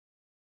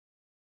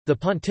The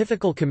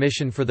Pontifical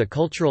Commission for the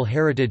Cultural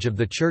Heritage of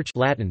the Church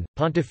Latin,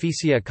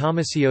 Pontificia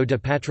Comissio de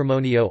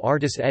Patrimonio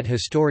Artis et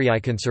Historiae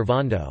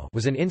Conservando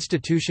was an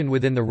institution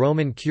within the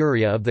Roman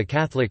Curia of the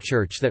Catholic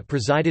Church that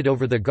presided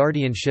over the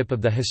guardianship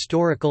of the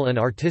historical and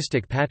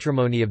artistic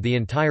patrimony of the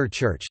entire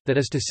Church, that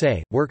is to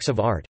say, works of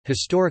art,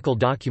 historical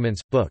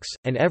documents, books,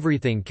 and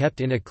everything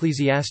kept in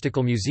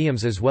ecclesiastical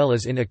museums as well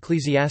as in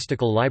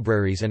ecclesiastical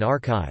libraries and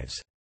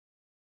archives.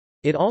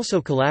 It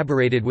also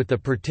collaborated with the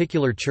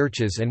particular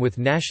churches and with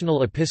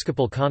national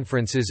episcopal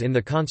conferences in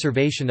the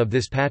conservation of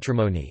this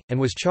patrimony, and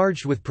was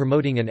charged with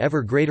promoting an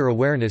ever greater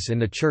awareness in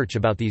the Church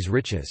about these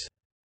riches.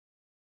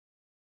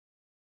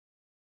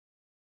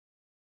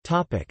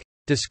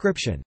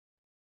 Description.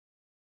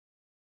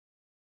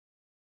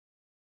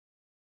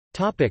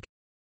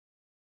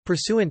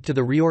 Pursuant to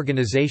the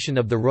reorganization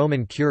of the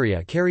Roman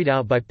Curia carried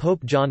out by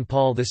Pope John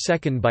Paul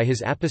II by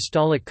his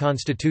Apostolic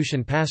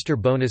Constitution Pastor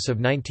Bonus of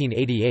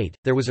 1988,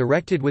 there was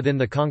erected within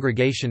the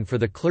Congregation for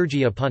the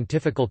Clergy a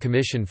Pontifical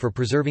Commission for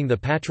preserving the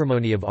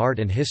patrimony of art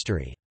and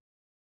history.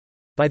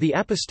 By the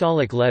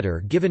Apostolic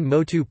Letter given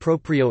motu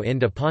proprio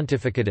Inda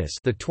Pontificatus,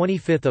 the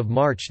 25th of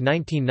March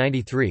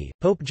 1993,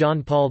 Pope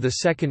John Paul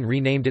II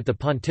renamed it the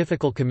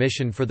Pontifical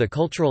Commission for the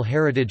Cultural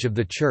Heritage of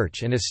the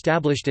Church and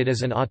established it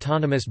as an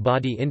autonomous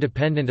body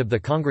independent of the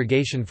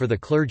Congregation for the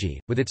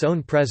Clergy, with its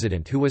own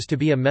president who was to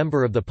be a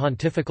member of the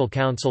Pontifical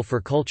Council for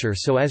Culture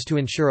so as to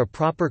ensure a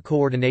proper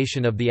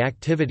coordination of the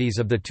activities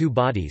of the two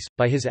bodies.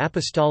 By his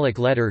Apostolic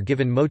Letter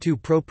given motu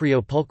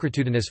proprio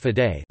Pulchritudinis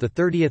Fidei, the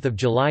 30th of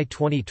July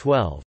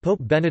 2012,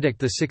 Pope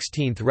Benedict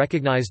XVI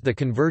recognized the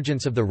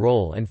convergence of the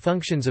role and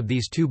functions of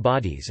these two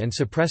bodies and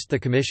suppressed the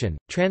Commission,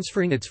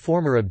 transferring its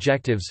former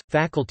objectives,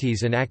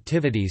 faculties and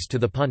activities to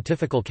the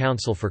Pontifical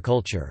Council for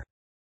Culture.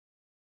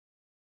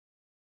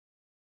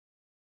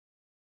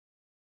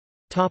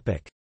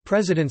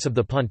 Presidents of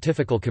the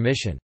Pontifical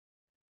Commission.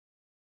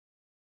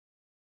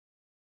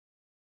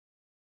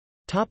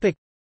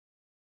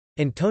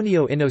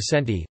 Antonio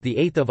Innocenti, the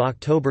 8th of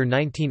October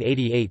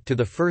 1988 to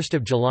the 1st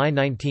of July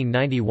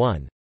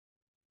 1991.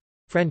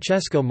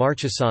 Francesco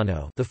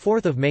Marchesano, the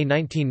 4th of May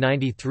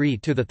 1993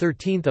 to the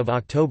 13th of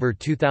October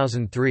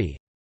 2003.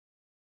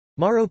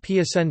 Mauro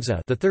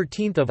Piacenza, the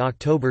 13th of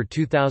October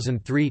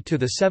 2003 to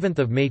the 7th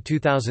of May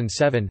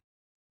 2007.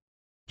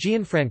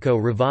 Gianfranco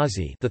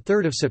Ravazzi, the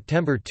 3rd of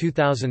September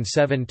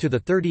 2007 to the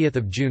 30th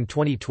of June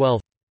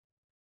 2012.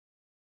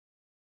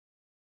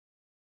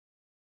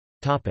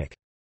 Topic.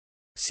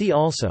 See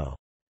also.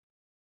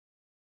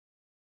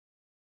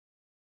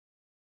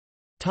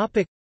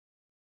 Topic.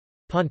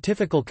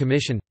 Pontifical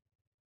Commission.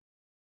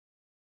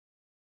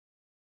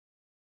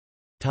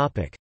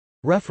 Topic.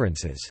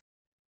 References.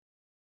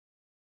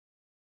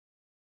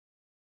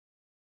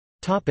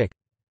 Topic.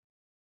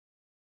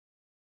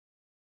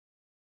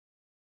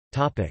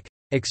 Topic.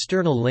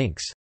 External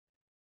links.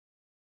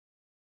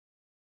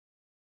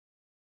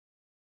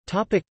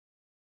 Topic.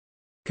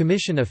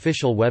 Commission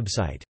official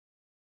website.